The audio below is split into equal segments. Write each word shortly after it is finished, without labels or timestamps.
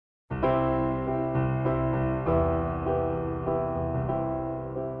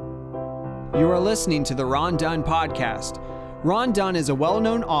You are listening to the Ron Dunn Podcast. Ron Dunn is a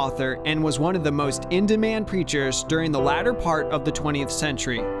well-known author and was one of the most in-demand preachers during the latter part of the 20th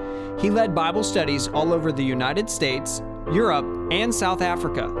century. He led Bible studies all over the United States, Europe, and South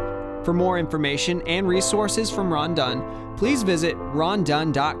Africa. For more information and resources from Ron Dunn, please visit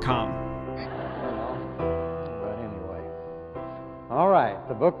rondunn.com. But anyway, all right,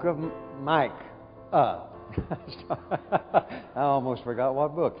 the book of Micah. I almost forgot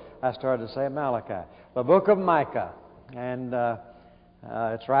what book. I started to say Malachi. The book of Micah. And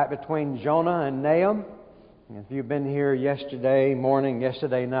it's right between Jonah and Nahum. If you've been here yesterday morning,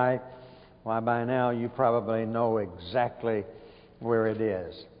 yesterday night, why by now you probably know exactly where it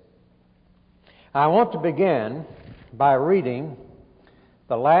is. I want to begin by reading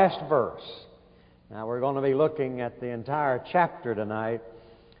the last verse. Now we're going to be looking at the entire chapter tonight,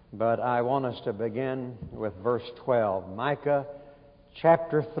 but I want us to begin with verse 12. Micah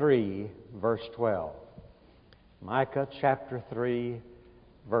chapter 3, verse 12. Micah chapter 3,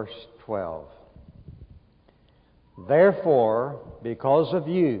 verse 12. Therefore, because of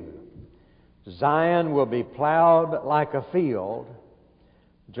you, Zion will be plowed like a field,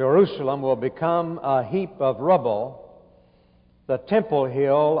 Jerusalem will become a heap of rubble, the temple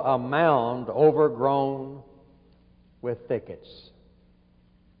hill a mound overgrown with thickets.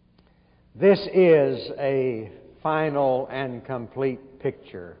 This is a final and complete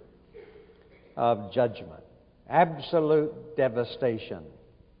picture of judgment. Absolute devastation.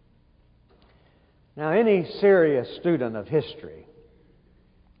 Now, any serious student of history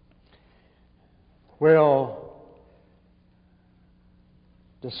will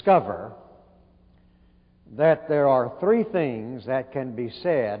discover that there are three things that can be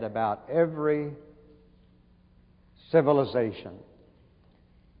said about every civilization,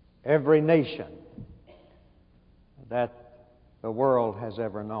 every nation that the world has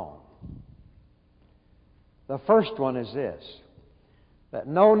ever known. The first one is this, that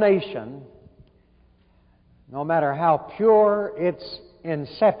no nation, no matter how pure its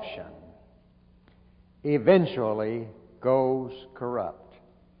inception, eventually goes corrupt.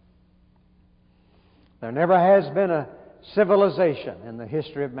 There never has been a civilization in the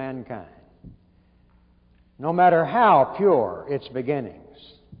history of mankind, no matter how pure its beginnings,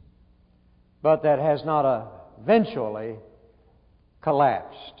 but that has not eventually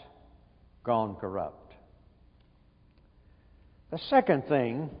collapsed, gone corrupt. The second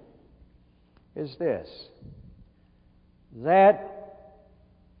thing is this, that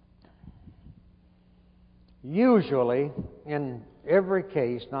usually, in every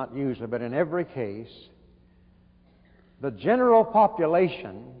case, not usually, but in every case, the general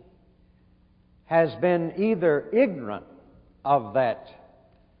population has been either ignorant of that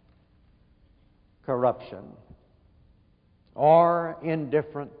corruption or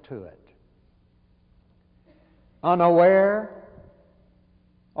indifferent to it, unaware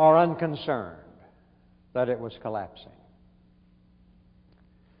or unconcerned that it was collapsing.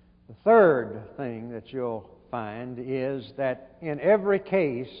 The third thing that you'll find is that in every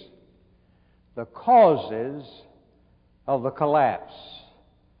case, the causes of the collapse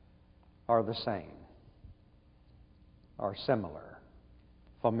are the same, are similar,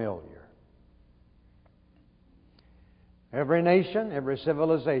 familiar. Every nation, every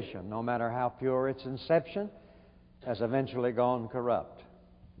civilization, no matter how pure its inception, has eventually gone corrupt.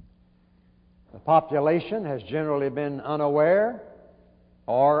 The population has generally been unaware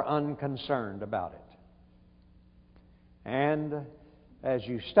or unconcerned about it. And as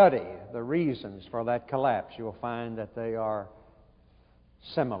you study the reasons for that collapse, you'll find that they are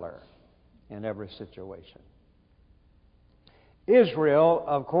similar in every situation. Israel,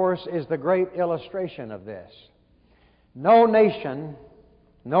 of course, is the great illustration of this. No nation,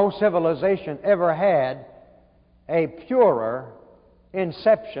 no civilization ever had a purer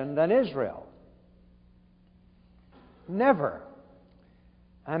inception than Israel. Never.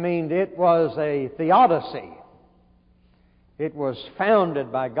 I mean, it was a theodicy. It was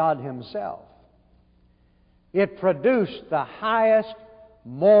founded by God Himself. It produced the highest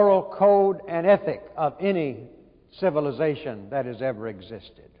moral code and ethic of any civilization that has ever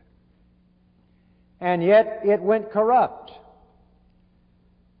existed. And yet it went corrupt.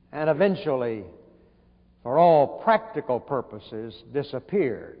 And eventually, for all practical purposes,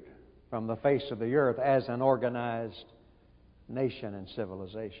 disappeared from the face of the earth as an organized nation and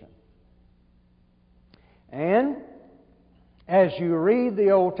civilization. And as you read the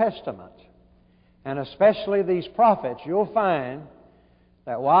Old Testament, and especially these prophets, you'll find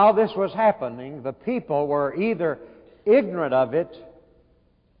that while this was happening, the people were either ignorant of it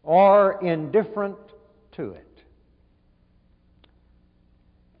or indifferent to it.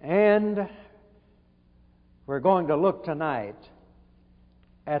 And We're going to look tonight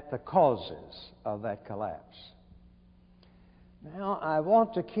at the causes of that collapse. Now, I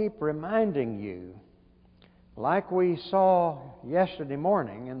want to keep reminding you, like we saw yesterday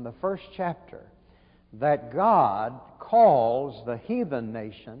morning in the first chapter, that God calls the heathen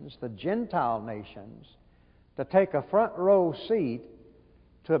nations, the Gentile nations, to take a front row seat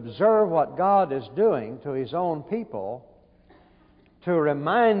to observe what God is doing to His own people, to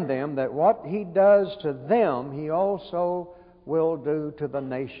remind them that what He does to them, He also will do to the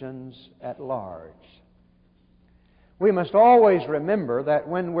nations at large. We must always remember that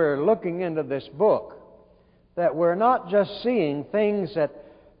when we're looking into this book, that we're not just seeing things that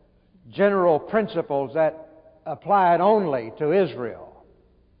general principles that applied only to Israel,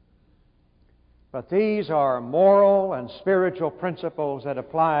 but these are moral and spiritual principles that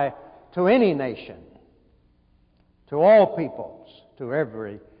apply to any nation, to all peoples, to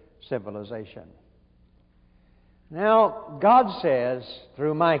every civilization. Now, God says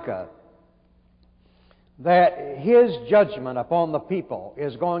through Micah that His judgment upon the people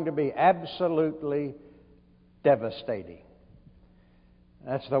is going to be absolutely devastating.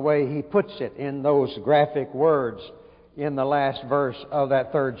 That's the way he puts it in those graphic words in the last verse of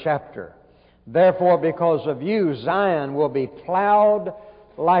that 3rd chapter. Therefore, because of you, Zion will be plowed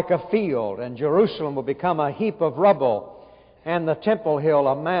like a field, and Jerusalem will become a heap of rubble, and the Temple Hill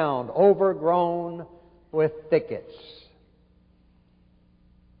a mound overgrown with thickets.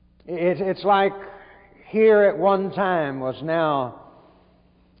 It's like here at one time was now,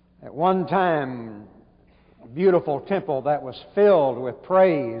 at one time, a beautiful temple that was filled with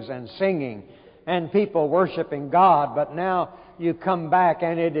praise and singing and people worshiping God. But now you come back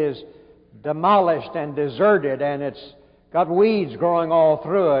and it is demolished and deserted, and it's got weeds growing all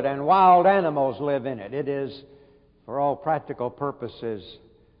through it, and wild animals live in it. It is, for all practical purposes,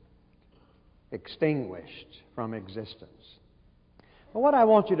 extinguished from existence. But what I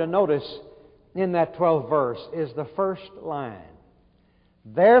want you to notice in that 12th verse is the first line.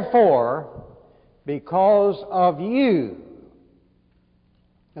 Therefore, because of you,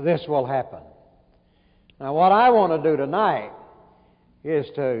 this will happen. Now, what I want to do tonight is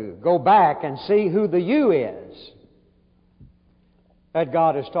to go back and see who the you is that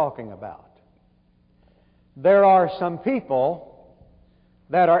God is talking about. There are some people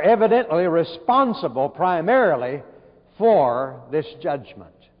that are evidently responsible primarily for this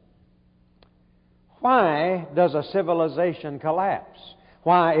judgment. Why does a civilization collapse?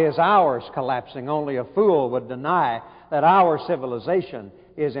 Why is ours collapsing? Only a fool would deny that our civilization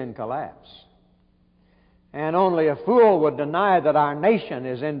is in collapse. And only a fool would deny that our nation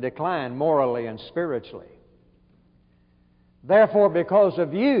is in decline morally and spiritually. Therefore, because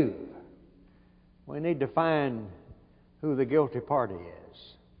of you, we need to find who the guilty party is.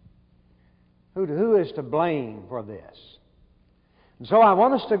 Who is to blame for this? And so I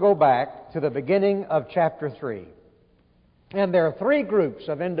want us to go back to the beginning of chapter 3. And there are 3 groups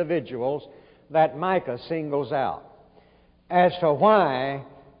of individuals that Micah singles out as to why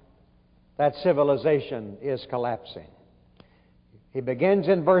that civilization is collapsing. He begins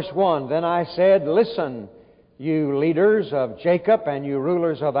in verse 1, Then I said, Listen, you leaders of Jacob and you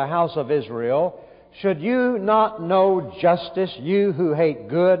rulers of the house of Israel, should you not know justice, you who hate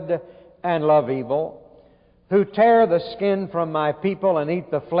good and love evil, who tear the skin from my people and eat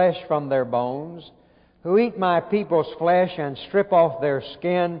the flesh from their bones, who eat my people's flesh and strip off their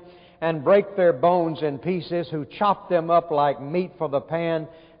skin and break their bones in pieces, who chop them up like meat for the pan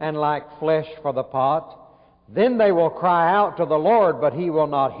and like flesh for the pot. Then they will cry out to the Lord, but He will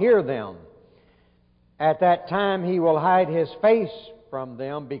not hear them. At that time He will hide His face from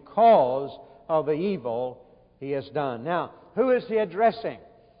them because of the evil He has done. Now, who is He addressing?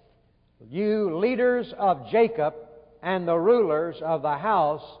 You leaders of Jacob and the rulers of the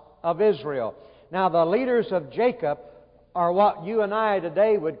house of Israel. Now, the leaders of Jacob are what you and I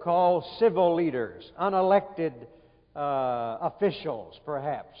today would call civil leaders, unelected officials,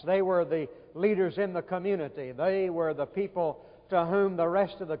 perhaps. They were the leaders in the community. They were the people to whom the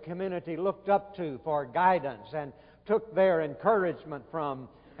rest of the community looked up to for guidance and took their encouragement from,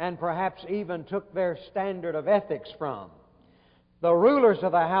 and perhaps even took their standard of ethics from. The rulers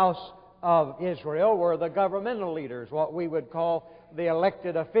of the house of Israel were the governmental leaders, what we would call the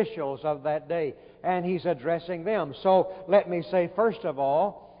elected officials of that day. And he's addressing them. So let me say, first of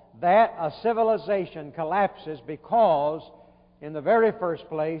all, that a civilization collapses because, in the very first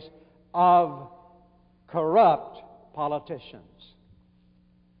place, of corrupt politicians,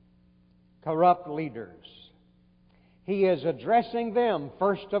 corrupt leaders. He is addressing them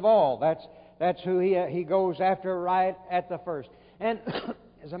first of all. That's who he goes after right at the first. And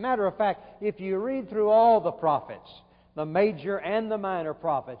As a matter of fact, if you read through all the prophets, the major and the minor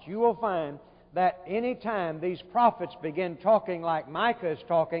prophets, you will find that any time these prophets begin talking like Micah is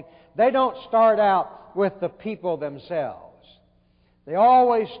talking, they don't start out with the people themselves. They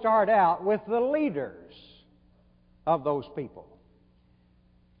always start out with the leaders of those people.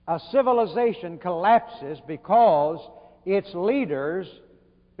 A civilization collapses because its leaders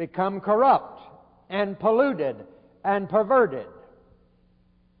become corrupt and polluted and perverted.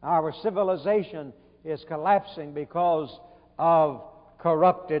 Our civilization is collapsing because of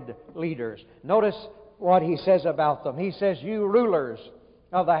corrupted leaders. Notice what he says about them. He says, "You rulers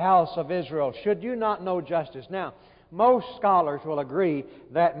of the house of Israel, should you not know justice?" Now, most scholars will agree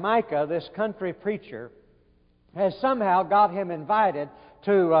that Micah, this country preacher, has somehow got him invited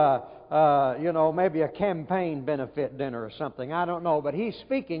to, maybe a campaign benefit dinner or something. I don't know. But he's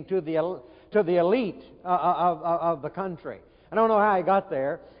speaking to the elite of the country. I don't know how he got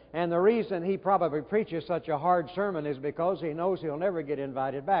there. And the reason he probably preaches such a hard sermon is because he knows he'll never get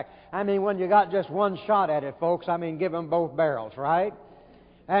invited back. I mean, when you got just one shot at it, folks, give them both barrels, right?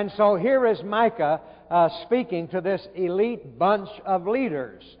 And so here is Micah speaking to this elite bunch of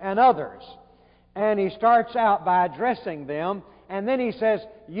leaders and others. And he starts out by addressing them, and then he says,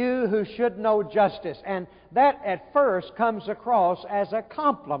 "You who should know justice." And that at first comes across as a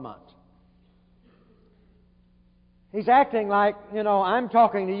compliment. He's acting like, I'm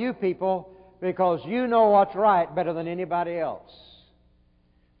talking to you people because you know what's right better than anybody else.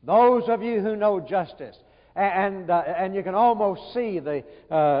 Those of you who know justice. And you can almost see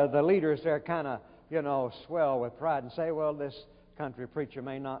the leaders there kind of, swell with pride and say, well, this country preacher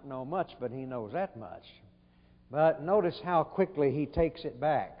may not know much, but he knows that much. But notice how quickly he takes it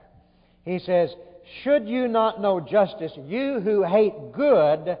back. He says, "Should you not know justice, you who hate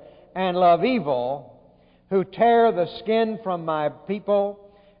good and love evil, who tear the skin from my people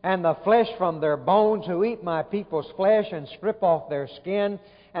and the flesh from their bones, who eat my people's flesh and strip off their skin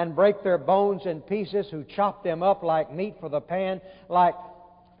and break their bones in pieces, who chop them up like meat for the pan, like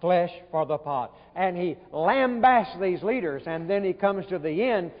flesh for the pot." And he lambasts these leaders, and then he comes to the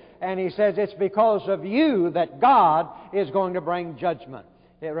end and he says, "It's because of you that God is going to bring judgment."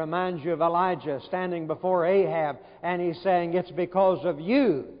 It reminds you of Elijah standing before Ahab, and he's saying, "It's because of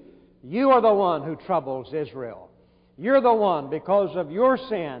you. You are the one who troubles Israel. You're the one, because of your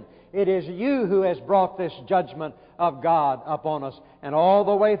sin, it is you who has brought this judgment of God upon us." And all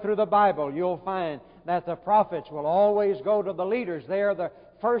the way through the Bible, you'll find that the prophets will always go to the leaders. They are the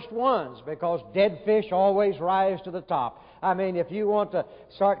first ones, because dead fish always rise to the top. If you want to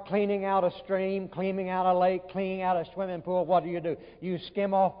start cleaning out a stream, cleaning out a lake, cleaning out a swimming pool, what do? You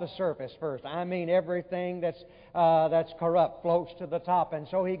skim off the surface first. Everything that's corrupt floats to the top. And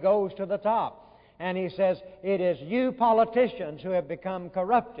so he goes to the top. And he says, "It is you politicians who have become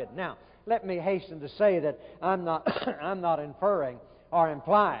corrupted." Now, let me hasten to say that I'm not inferring or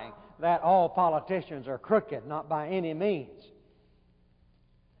implying that all politicians are crooked, not by any means.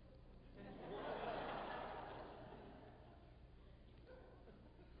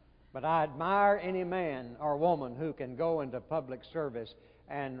 But I admire any man or woman who can go into public service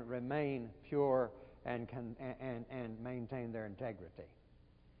and remain pure and maintain their integrity.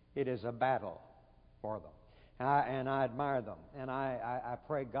 It is a battle for them. And I admire them. And I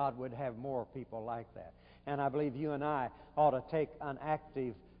pray God would have more people like that. And I believe you and I ought to take an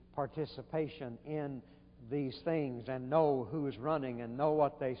active participation in these things and know who's running and know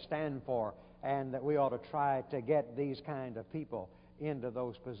what they stand for, and that we ought to try to get these kind of people into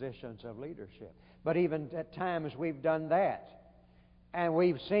those positions of leadership. But even at times we've done that. And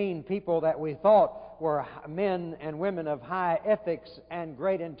we've seen people that we thought were men and women of high ethics and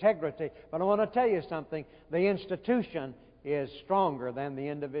great integrity. But I want to tell you something. The institution is stronger than the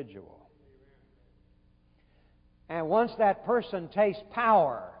individual. And once that person tastes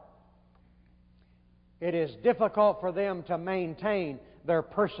power, it is difficult for them to maintain their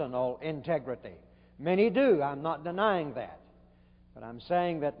personal integrity. Many do. I'm not denying that. But I'm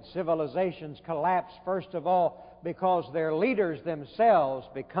saying that civilizations collapse, first of all, because their leaders themselves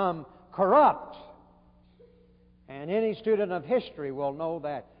become corrupt. And any student of history will know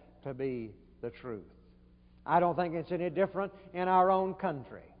that to be the truth. I don't think it's any different in our own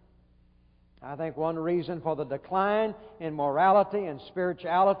country. I think one reason for the decline in morality and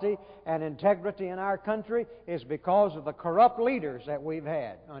spirituality and integrity in our country is because of the corrupt leaders that we've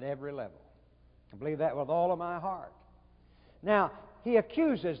had on every level. I believe that with all of my heart. Now, he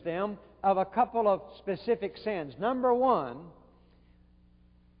accuses them of a couple of specific sins. Number one,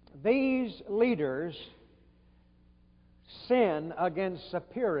 these leaders sin against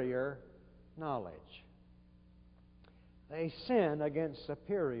superior knowledge. They sin against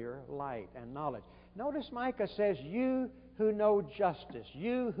superior light and knowledge. Notice Micah says, you who know justice,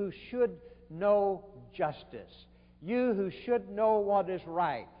 you who should know justice, you who should know what is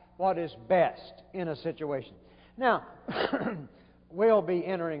right, what is best in a situation. Now, we'll be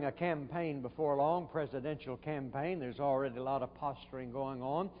entering a campaign before long, presidential campaign. There's already a lot of posturing going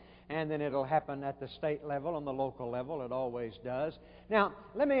on. And then it'll happen at the state level and the local level. It always does. Now,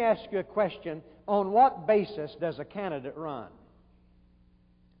 let me ask you a question. On what basis does a candidate run?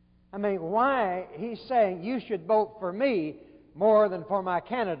 I mean, why he's saying you should vote for me more than for my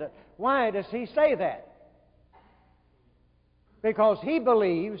candidate? Why does he say that? Because he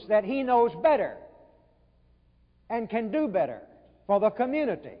believes that he knows better and can do better for the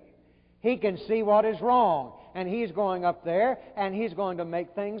community. He can see what is wrong, and he's going up there, and he's going to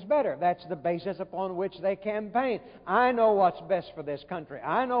make things better. That's the basis upon which they campaign. I know what's best for this country.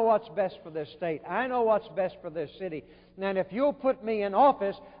 I know what's best for this state. I know what's best for this city. And if you'll put me in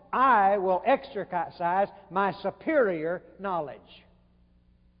office, I will exercise my superior knowledge.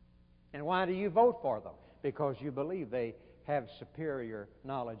 And why do you vote for them? Because you believe they have superior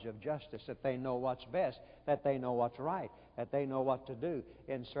knowledge of justice, that they know what's best, that they know what's right, that they know what to do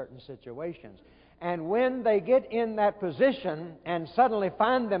in certain situations. And when they get in that position and suddenly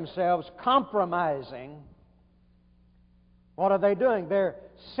find themselves compromising, what are they doing? They're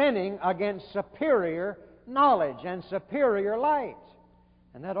sinning against superior knowledge and superior light.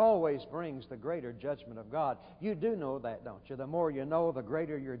 And that always brings the greater judgment of God. You do know that, don't you? The more you know, the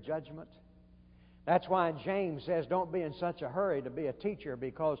greater your judgment. That's why James says, don't be in such a hurry to be a teacher,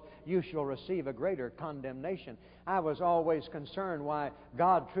 because you shall receive a greater condemnation. I was always concerned why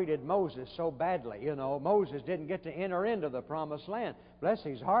God treated Moses so badly. You know, Moses didn't get to enter into the promised land. Bless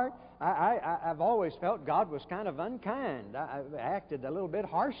his heart. I've always felt God was kind of unkind. I acted a little bit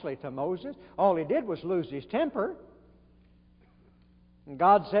harshly to Moses. All he did was lose his temper. And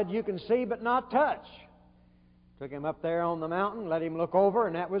God said, you can see but not touch. Took him up there on the mountain, let him look over,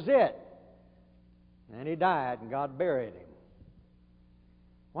 and that was it. And he died, and God buried him.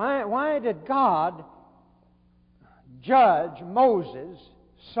 Why did God judge Moses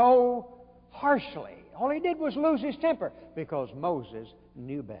so harshly? All he did was lose his temper, because Moses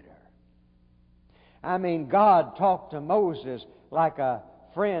knew better. I mean, God talked to Moses like a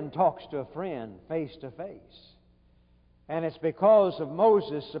friend talks to a friend face to face. And it's because of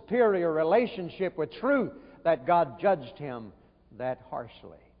Moses' superior relationship with truth that God judged him that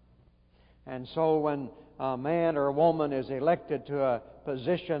harshly. And so when a man or a woman is elected to a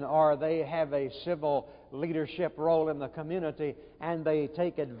position, or they have a civil leadership role in the community, and they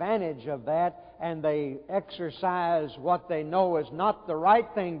take advantage of that, and they exercise what they know is not the right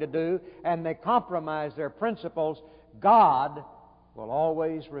thing to do, and they compromise their principles, God will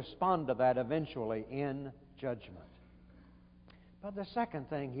always respond to that eventually in judgment. But the second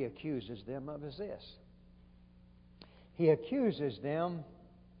thing he accuses them of is this. He accuses them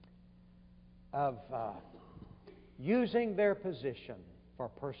of using their position for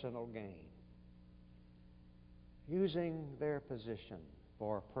personal gain. Using their position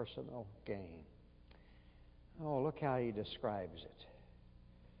for personal gain. Oh, look how he describes it.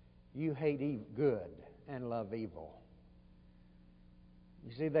 You hate good and love evil.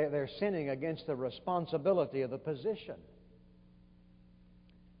 You see, they're sinning against the responsibility of the position.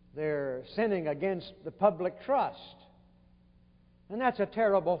 They're sinning against the public trust. And that's a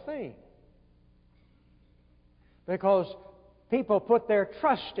terrible thing. Because people put their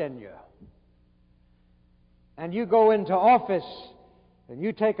trust in you. And you go into office and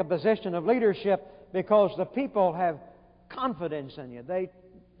you take a position of leadership because the people have confidence in you. They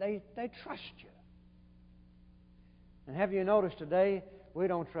trust you. And have you noticed today, we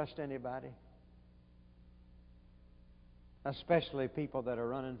don't trust anybody? Especially people that are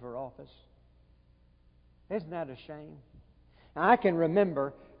running for office. Isn't that a shame? Now, I can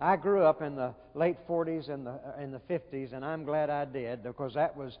remember, I grew up in the late 40s and in the 50s, and I'm glad I did, because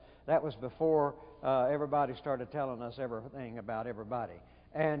that was before everybody started telling us everything about everybody.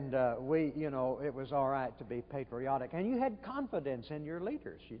 And it was all right to be patriotic. And you had confidence in your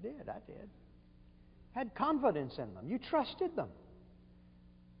leaders. You did, I did. Had confidence in them. You trusted them.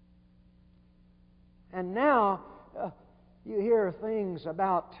 And now you hear things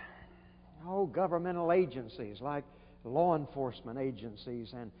about governmental agencies like law enforcement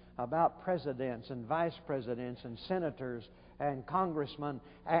agencies, and about presidents and vice presidents and senators and congressmen,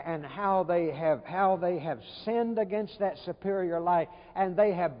 and how they have sinned against that superior light, and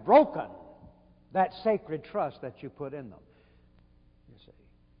they have broken that sacred trust that you put in them. You see,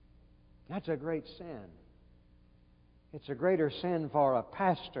 that's a great sin. It's a greater sin for a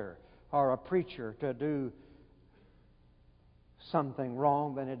pastor or a preacher to do something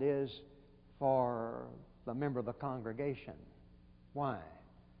wrong than it is for the member of the congregation. Why?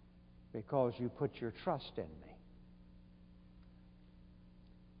 Because you put your trust in me.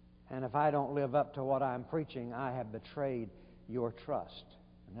 And if I don't live up to what I'm preaching, I have betrayed your trust.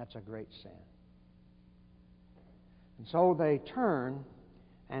 And that's a great sin. And so they turn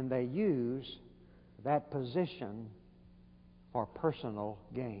and they use that position for personal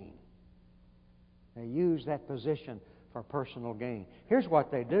gain. They use that position for personal gain. Here's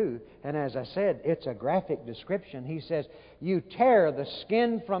what they do, and as I said, it's a graphic description. He says, "You tear the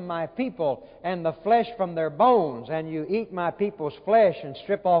skin from my people and the flesh from their bones, and you eat my people's flesh and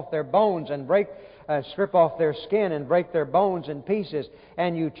strip off their bones and strip off their skin and break their bones in pieces,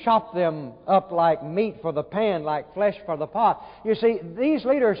 and you chop them up like meat for the pan, like flesh for the pot." You see, these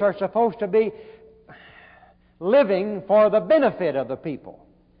leaders are supposed to be living for the benefit of the people.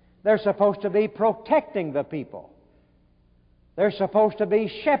 They're supposed to be protecting the people. They're supposed to be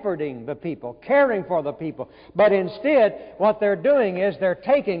shepherding the people, caring for the people. But instead, what they're doing is they're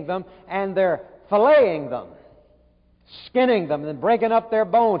taking them and they're filleting them, skinning them and breaking up their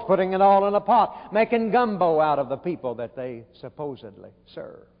bones, putting it all in a pot, making gumbo out of the people that they supposedly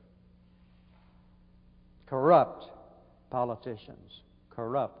serve. Corrupt politicians,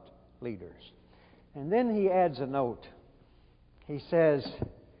 corrupt leaders. And then he adds a note. He says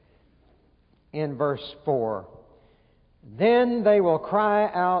in verse 4, "Then they will cry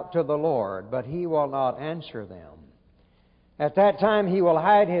out to the Lord, but He will not answer them. At that time He will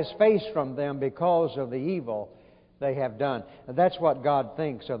hide His face from them because of the evil they have done." And that's what God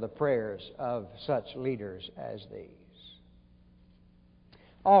thinks of the prayers of such leaders as these.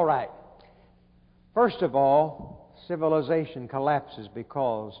 All right. First of all, civilization collapses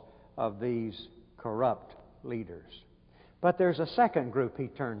because of these corrupt leaders. But there's a second group he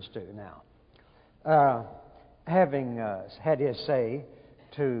turns to now. Having had his say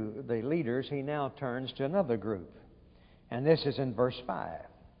to the leaders, he now turns to another group. And this is in verse 5.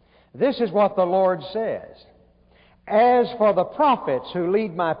 "This is what the Lord says. As for the prophets who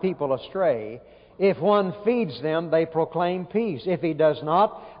lead my people astray, if one feeds them, they proclaim peace. If he does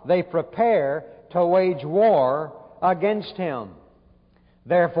not, they prepare to wage war against him.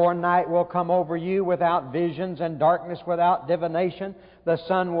 Therefore night will come over you without visions, and darkness without divination. The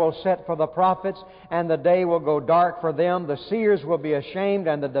sun will set for the prophets, and the day will go dark for them. The seers will be ashamed,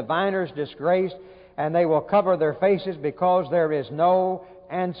 and the diviners disgraced, and they will cover their faces because there is no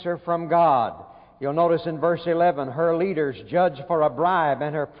answer from God." You'll notice in verse 11, "Her leaders judge for a bribe,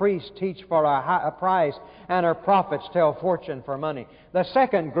 and her priests teach for a price, and her prophets tell fortune for money." The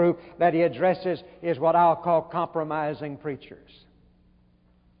second group that he addresses is what I'll call compromising preachers.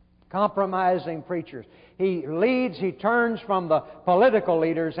 Compromising preachers. He leads, he turns from the political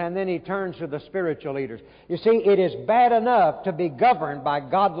leaders, and then he turns to the spiritual leaders. You see, it is bad enough to be governed by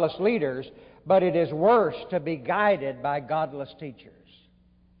godless leaders, but it is worse to be guided by godless teachers.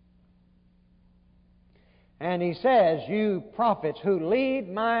 And he says, "You prophets who lead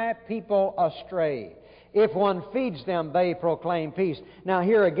my people astray, if one feeds them, they proclaim peace." Now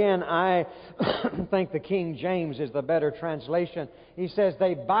here again, I think the King James is the better translation. He says,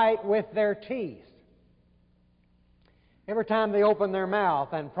 "They bite with their teeth." Every time they open their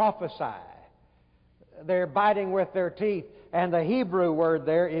mouth and prophesy, they're biting with their teeth. And the Hebrew word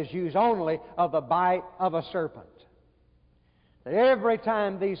there is used only of the bite of a serpent. Every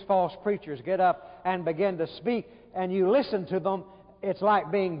time these false preachers get up and begin to speak, and you listen to them, it's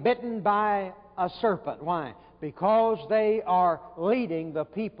like being bitten by a serpent. Why? Because they are leading the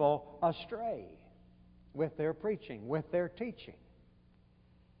people astray with their preaching, with their teaching.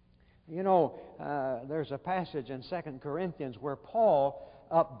 You know, there's a passage in 2 Corinthians where Paul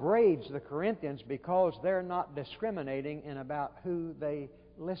upbraids the Corinthians because they're not discriminating in about who they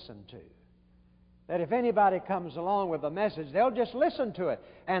listen to. That if anybody comes along with a message, they'll just listen to it.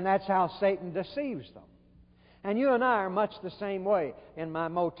 And that's how Satan deceives them. And you and I are much the same way. In my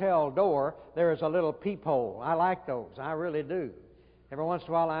motel door, there is a little peephole. I like those. I really do. Every once in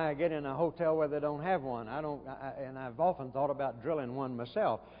a while I get in a hotel where they don't have one. And I've often thought about drilling one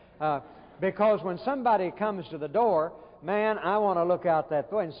myself. Because when somebody comes to the door, man, I want to look out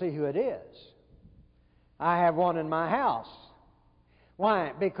that way and see who it is. I have one in my house.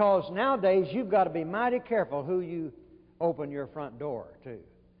 Why? Because nowadays you've got to be mighty careful who you open your front door to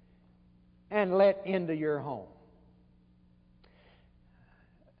and let into your home.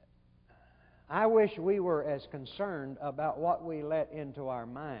 I wish we were as concerned about what we let into our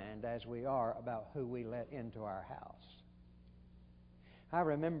mind as we are about who we let into our house. I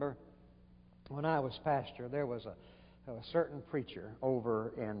remember when I was pastor, there was a certain preacher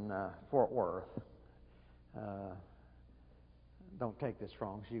over in Fort Worth. Don't take this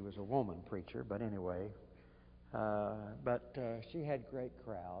wrong. She was a woman preacher, but anyway. But she had great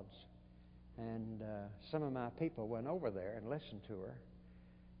crowds. And some of my people went over there and listened to her.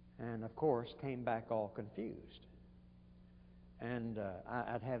 And, of course, came back all confused. And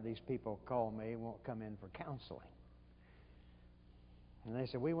I'd have these people call me and won't come in for counseling. And they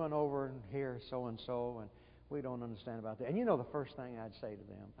said, we went over and hear so-and-so, and we don't understand about that. And you know the first thing I'd say to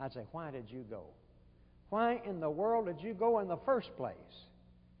them? I'd say, why did you go? Why in the world did you go in the first place?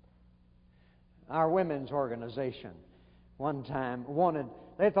 Our women's organization one time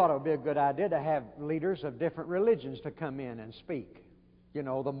they thought it would be a good idea to have leaders of different religions to come in and speak. You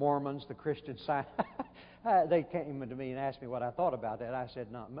know, the Mormons, the Christian side. They came to me and asked me what I thought about that. I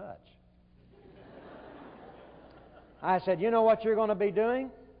said, not much. I said, you know what you're going to be doing?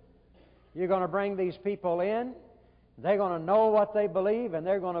 You're going to bring these people in. They're going to know what they believe, and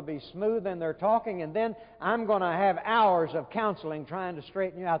they're going to be smooth in their talking, and then I'm going to have hours of counseling trying to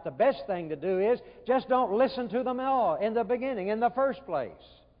straighten you out. The best thing to do is just don't listen to them at all in the beginning, in the first place.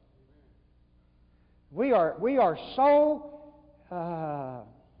 We are so...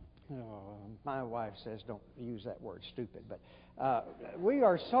 my wife says don't use that word stupid, but we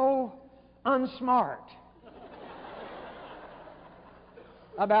are so unsmart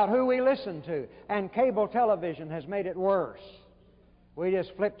about who we listen to. And cable television has made it worse. We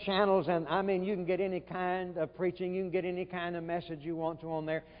just flip channels, and you can get any kind of preaching, you can get any kind of message you want to on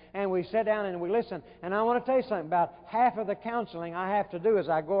there. And we sit down and we listen. And I want to tell you something. About half of the counseling I have to do as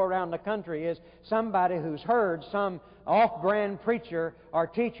I go around the country is somebody who's heard some off-brand preacher or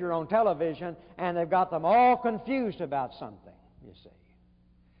teacher on television, and they've got them all confused about something, you see.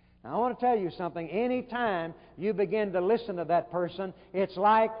 Now, I want to tell you something. Any time you begin to listen to that person, it's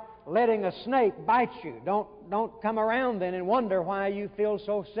like letting a snake bite you. Don't come around then and wonder why you feel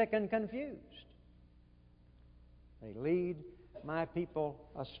so sick and confused. They lead my people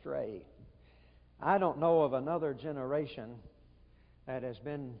astray. I don't know of another generation that has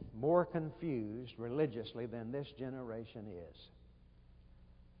been more confused religiously than this generation is.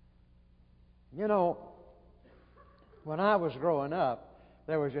 You know, when I was growing up,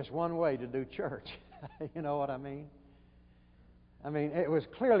 there was just one way to do church. You know what I mean? It was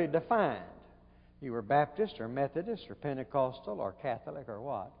clearly defined. You were Baptist or Methodist or Pentecostal or Catholic or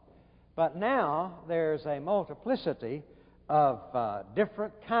what. But now there's a multiplicity of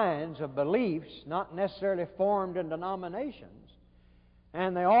different kinds of beliefs, not necessarily formed in denominations.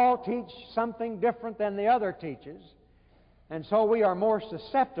 And they all teach something different than the other teaches. And so we are more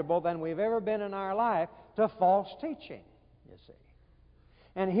susceptible than we've ever been in our life to false teaching, you see.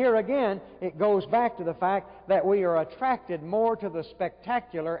 And here again, it goes back to the fact that we are attracted more to the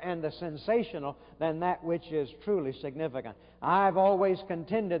spectacular and the sensational than that which is truly significant. I've always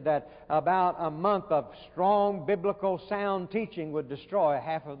contended that about a month of strong, biblical, sound teaching would destroy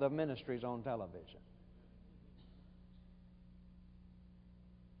half of the ministries on television.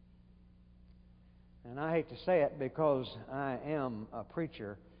 And I hate to say it because I am a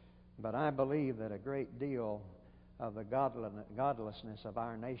preacher, but I believe that a great deal of the godlessness of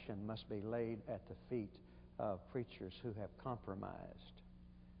our nation must be laid at the feet of preachers who have compromised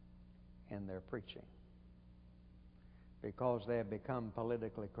in their preaching because they have become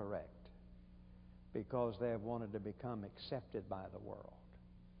politically correct, because they have wanted to become accepted by the world.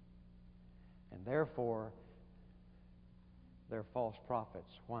 And therefore, they're false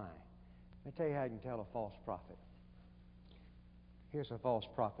prophets. Why? Let me tell you how you can tell a false prophet. Here's a false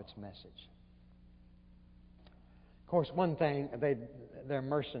prophet's message. Of course, one thing, they're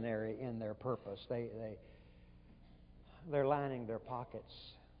mercenary in their purpose. They're lining their pockets.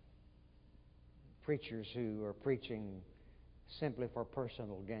 Preachers who are preaching simply for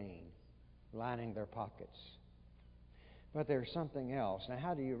personal gain, lining their pockets. But there's something else. Now,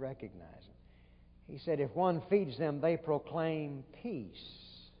 how do you recognize it? He said, if one feeds them, they proclaim peace.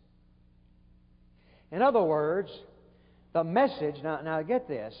 In other words, the message, now get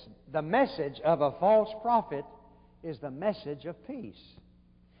this, the message of a false prophet is the message of peace.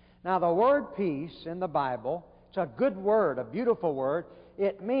 Now, the word peace in the Bible, it's a good word, a beautiful word.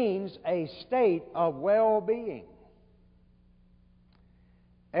 It means a state of well-being,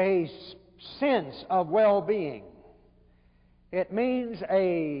 a sense of well-being. It means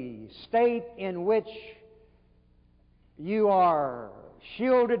a state in which you are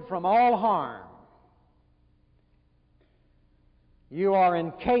shielded from all harm. You are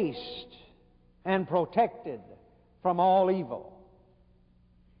encased and protected from all evil.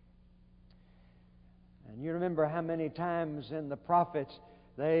 And you remember how many times in the prophets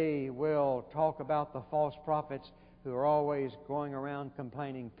they will talk about the false prophets who are always going around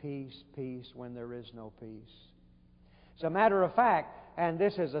complaining, peace, peace, when there is no peace. As a matter of fact, and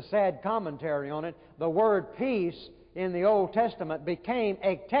this is a sad commentary on it, the word peace in the Old Testament became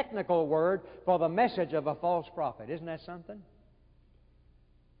a technical word for the message of a false prophet. Isn't that something?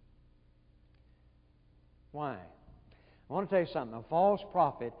 Why? I want to tell you something. A false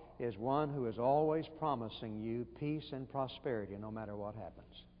prophet is one who is always promising you peace and prosperity no matter what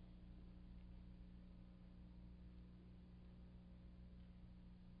happens.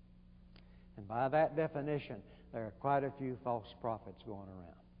 And by that definition, there are quite a few false prophets going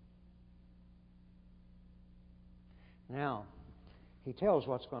around. Now, he tells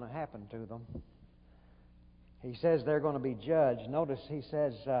what's going to happen to them. He says they're going to be judged. Notice he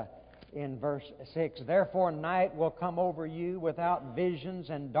says in verse 6, "Therefore night will come over you without visions,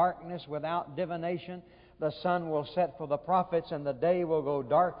 and darkness without divination. The sun will set for the prophets, and the day will go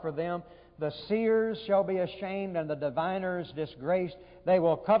dark for them. The seers shall be ashamed, and the diviners disgraced. They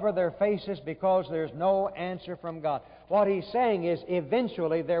will cover their faces because there's no answer from God." What he's saying is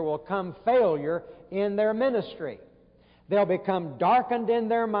eventually there will come failure in their ministry. They'll become darkened in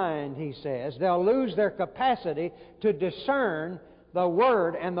their mind, he says. They'll lose their capacity to discern the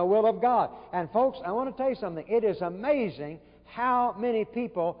Word and the will of God. And folks, I want to tell you something. It is amazing how many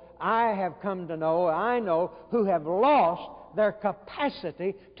people I have come to know, I know, who have lost their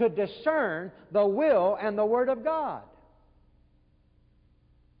capacity to discern the will and the Word of God.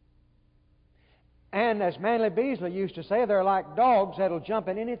 And as Manly Beasley used to say, they're like dogs that'll jump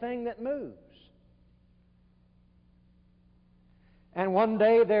at anything that moves. And one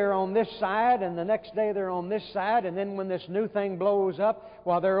day they're on this side, and the next day they're on this side, and then when this new thing blows up,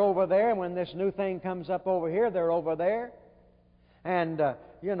 well, they're over there, and when this new thing comes up over here, they're over there. And,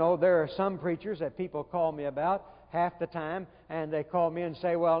 there are some preachers that people call me about half the time, and they call me and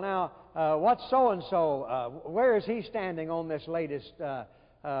say, "Well, now, what's so-and-so? Where is he standing on this latest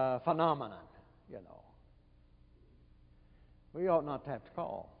phenomenon?" We ought not to have to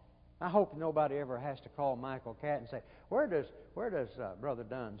call. I hope nobody ever has to call Michael Catt and say, where does Brother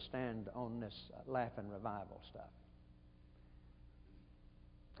Dunn stand on this laughing revival stuff?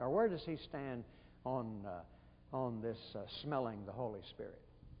 Or where does he stand on this smelling the Holy Spirit?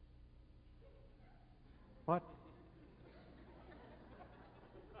 What?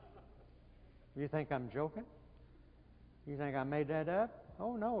 You think I'm joking? You think I made that up?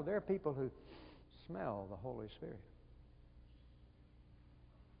 Oh no, there are people who smell the Holy Spirit.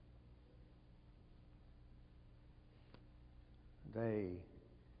 They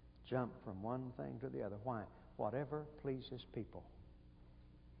jump from one thing to the other. Why? Whatever pleases people.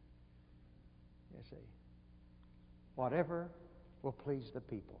 You see. Whatever will please the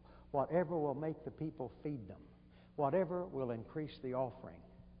people. Whatever will make the people feed them. Whatever will increase the offering.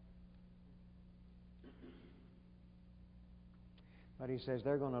 But he says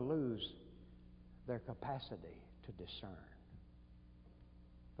they're going to lose their capacity to discern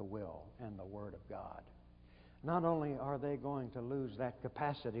the will and the Word of God. Not only are they going to lose that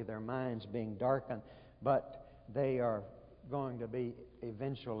capacity, their minds being darkened, but they are going to be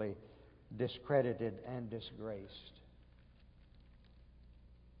eventually discredited and disgraced.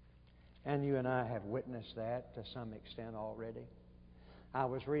 And you and I have witnessed that to some extent already. I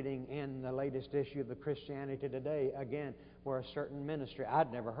was reading in the latest issue of the Christianity Today, again, where a certain ministry,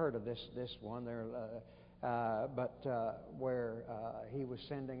 I'd never heard of this one, where he was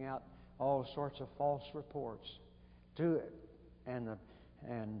sending out all sorts of false reports to it. And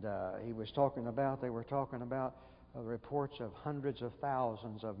he was talking about, they were talking about reports of hundreds of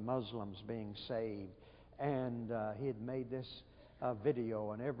thousands of Muslims being saved. And he had made this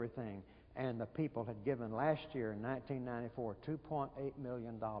video and everything. And the people had given last year, in 1994, $2.8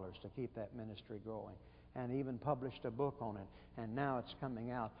 million to keep that ministry going. And even published a book on it. And now it's coming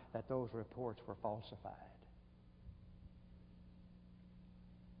out that those reports were falsified.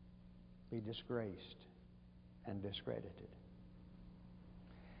 Be disgraced and discredited.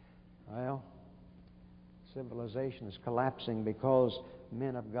 Well, civilization is collapsing because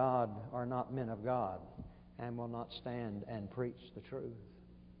men of God are not men of God and will not stand and preach the truth.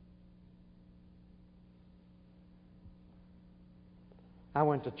 I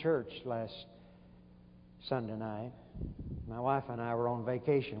went to church last Sunday night. My wife and I were on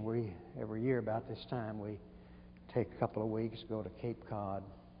vacation. Every year about this time, we take a couple of weeks, go to Cape Cod.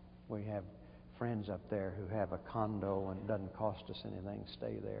 We have friends up there who have a condo and it doesn't cost us anything to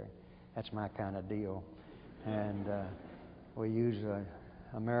stay there. That's my kind of deal. And we use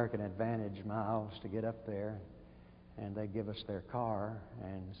American Advantage miles to get up there, and they give us their car.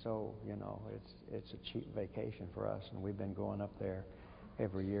 And so, it's a cheap vacation for us. And we've been going up there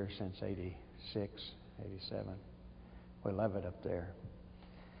every year since 86, 87. We love it up there.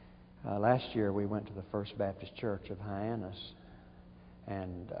 Last year we went to the First Baptist Church of Hyannis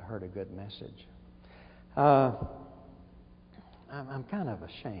and heard a good message. I'm kind of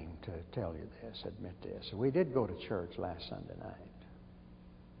ashamed to tell you this, admit this. We did go to church last Sunday night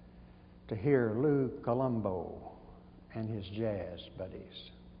to hear Lou Colombo and his jazz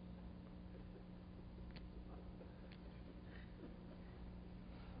buddies.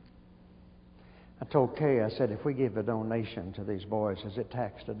 I told Kay, I said, if we give a donation to these boys, is it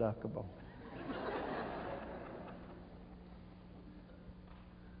tax deductible?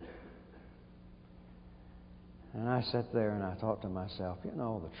 And I sat there and I thought to myself, you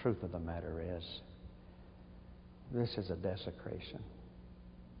know, the truth of the matter is, this is a desecration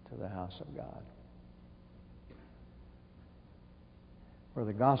to the house of God, where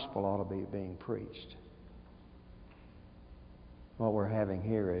the gospel ought to be being preached. What we're having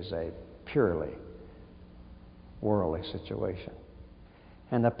here is a purely worldly situation.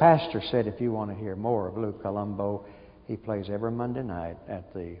 And the pastor said, if you want to hear more of Lou Colombo, he plays every Monday night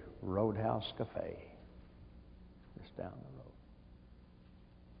at the Roadhouse Cafe, just down the road.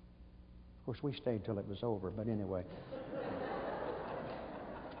 Of course, we stayed till it was over, but anyway.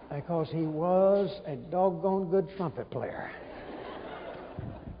 Because he was a doggone good trumpet player.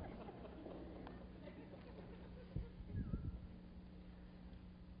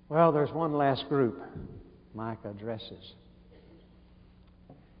 Well, there's one last group Micah addresses.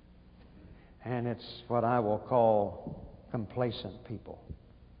 And it's what I will call complacent people.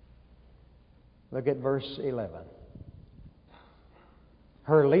 Look at verse 11.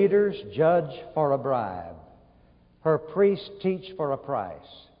 Her leaders judge for a bribe. Her priests teach for a price.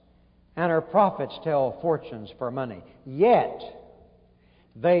 And her prophets tell fortunes for money. Yet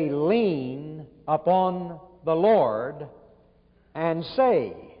they lean upon the Lord and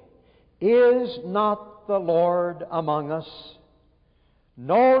say, is not the Lord among us?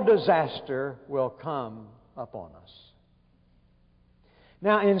 No disaster will come upon us.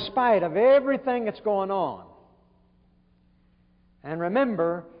 Now, in spite of everything that's going on, and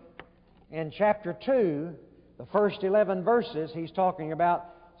remember, in chapter 2, the first 11 verses, he's talking about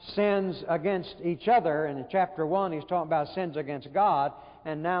sins against each other. And in chapter 1, he's talking about sins against God.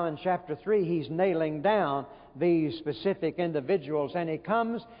 And now in chapter 3, he's nailing down these specific individuals. And he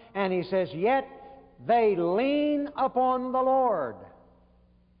comes and he says, yet they lean upon the Lord.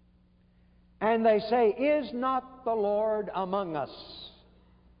 And they say, is not the Lord among us?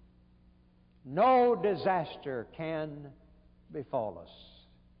 No disaster can befall us.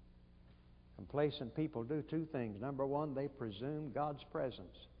 Complacent people do two things. Number one, they presume God's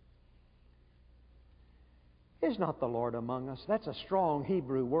presence. Is not the Lord among us? That's a strong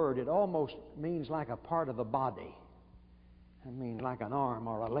Hebrew word. It almost means like a part of the body. I mean, like an arm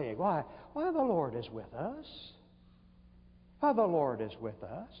or a leg. Why the Lord is with us? Why the Lord is with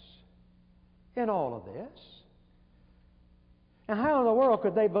us in all of this? And how in the world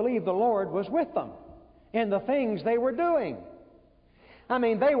could they believe the Lord was with them in the things they were doing? I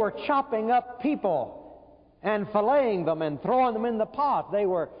mean, they were chopping up people and filleting them and throwing them in the pot. They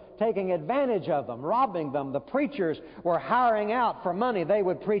were taking advantage of them, robbing them. The preachers were hiring out for money. They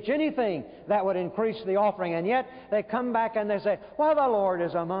would preach anything that would increase the offering. And yet they come back and they say, well, the Lord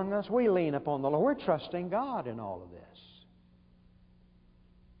is among us. We lean upon the Lord. We're trusting God in all of this.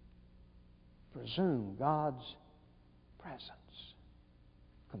 Presume God's presence.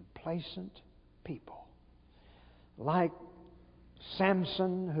 Complacent people. Like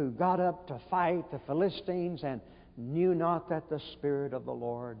Samson, who got up to fight the Philistines and knew not that the Spirit of the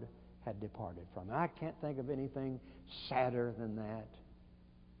Lord had departed from him. I can't think of anything sadder than that.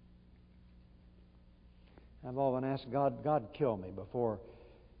 I've often asked God, God, kill me before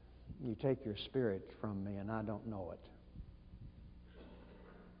you take your spirit from me and I don't know it.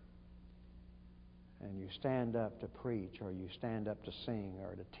 And you stand up to preach or you stand up to sing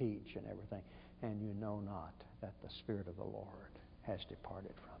or to teach and everything, and you know not that the Spirit of the Lord has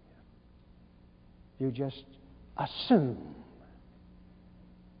departed from you. You just assume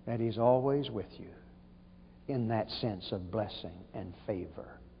that He's always with you in that sense of blessing and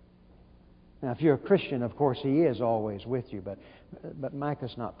favor. Now, if you're a Christian, of course, He is always with you, but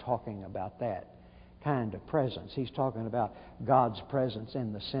Micah's not talking about that kind of presence. He's talking about God's presence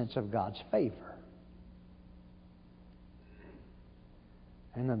in the sense of God's favor.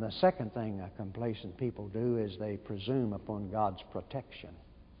 And then the second thing complacent people do is they presume upon God's protection.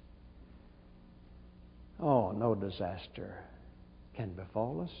 Oh, no disaster can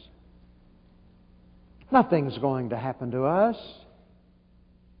befall us. Nothing's going to happen to us.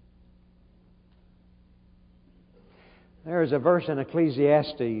 There is a verse in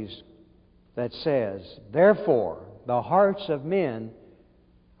Ecclesiastes that says, therefore, the hearts of men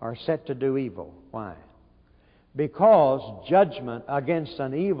are set to do evil. Why? Because judgment against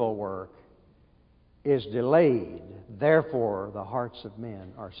an evil work is delayed. Therefore, the hearts of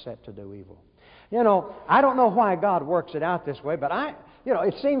men are set to do evil. You know, I don't know why God works it out this way, but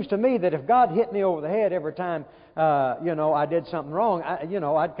it seems to me that if God hit me over the head every time, I did something wrong,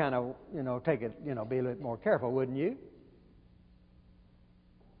 I'd kind of, take it, be a little bit more careful, wouldn't you?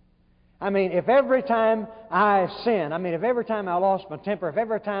 I mean, if every time I sin, if every time I lost my temper, if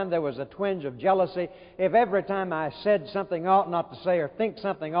every time there was a twinge of jealousy, if every time I said something I ought not to say or think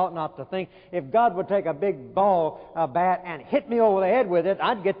something I ought not to think, if God would take a big bat and hit me over the head with it,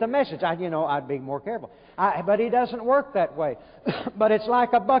 I'd get the message. I'd be more careful. But He doesn't work that way. But it's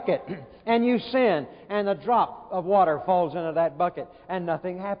like a bucket, and you sin, and a drop of water falls into that bucket, and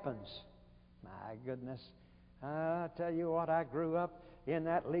nothing happens. My goodness. I tell you what, I grew up in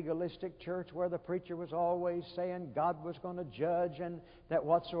that legalistic church where the preacher was always saying God was going to judge and that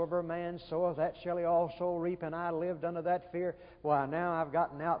whatsoever man soweth, that shall he also reap, and I lived under that fear. Well, now I've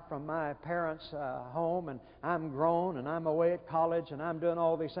gotten out from my parents' home, and I'm grown, and I'm away at college, and I'm doing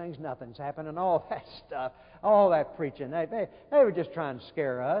all these things. Nothing's happening. All that stuff, all that preaching, they were just trying to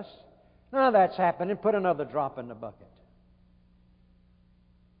scare us. None of that's happening. Put another drop in the bucket.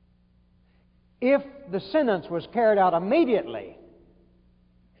 If the sentence was carried out immediately,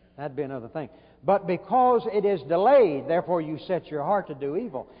 that'd be another thing. But because it is delayed, therefore you set your heart to do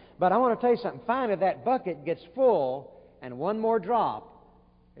evil. But I want to tell you something. Finally, that bucket gets full, and one more drop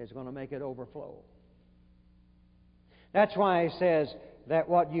is going to make it overflow. That's why He says that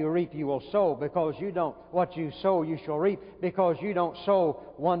what you reap you will sow, because you don't. What you sow you shall reap, because you don't sow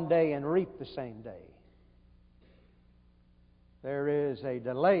one day and reap the same day. There is a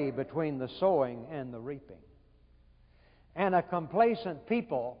delay between the sowing and the reaping. And a complacent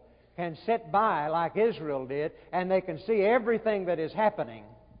people can sit by like Israel did, and they can see everything that is happening.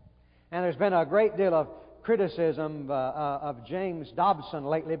 And there's been a great deal of criticism of James Dobson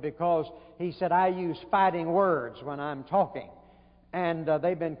lately because he said, I use fighting words when I'm talking. And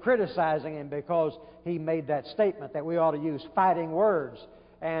they've been criticizing him because he made that statement that we ought to use fighting words.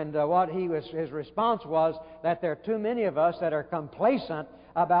 And his response was that there are too many of us that are complacent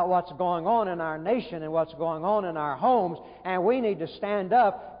about what's going on in our nation and what's going on in our homes, and we need to stand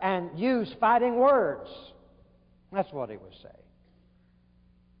up and use fighting words. That's what he was saying.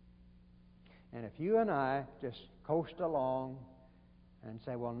 And if you and I just coast along and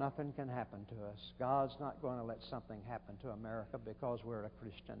say, well, nothing can happen to us. God's not going to let something happen to America because we're a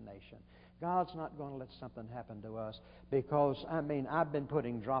Christian nation. God's not going to let something happen to us because, I've been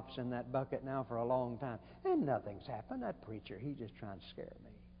putting drops in that bucket now for a long time, and nothing's happened. That preacher, he's just trying to scare me.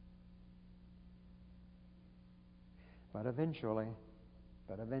 But eventually,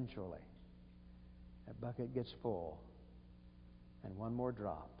 that bucket gets full, and one more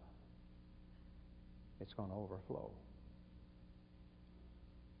drop, it's going to overflow.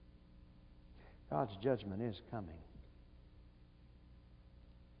 God's judgment is coming.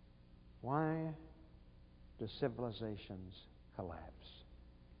 Why do civilizations collapse?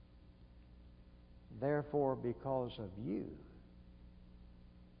 Therefore, because of you.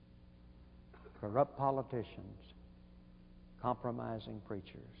 Corrupt politicians, compromising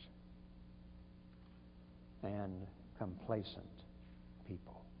preachers, and complacent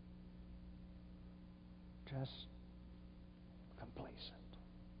people. Just complacent.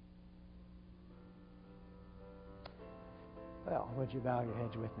 Well, would you bow your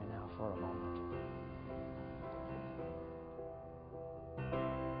heads with me now for a moment?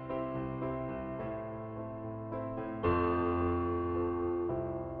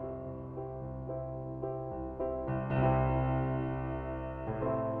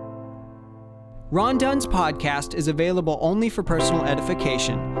 Ron Dunn's podcast is available only for personal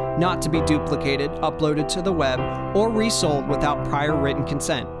edification, not to be duplicated, uploaded to the web, or resold without prior written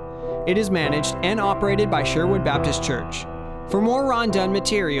consent. It is managed and operated by Sherwood Baptist Church. For more Ron Dunn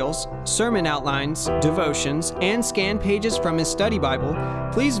materials, sermon outlines, devotions, and scanned pages from his study Bible,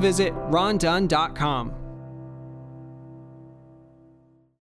 please visit rondunn.com.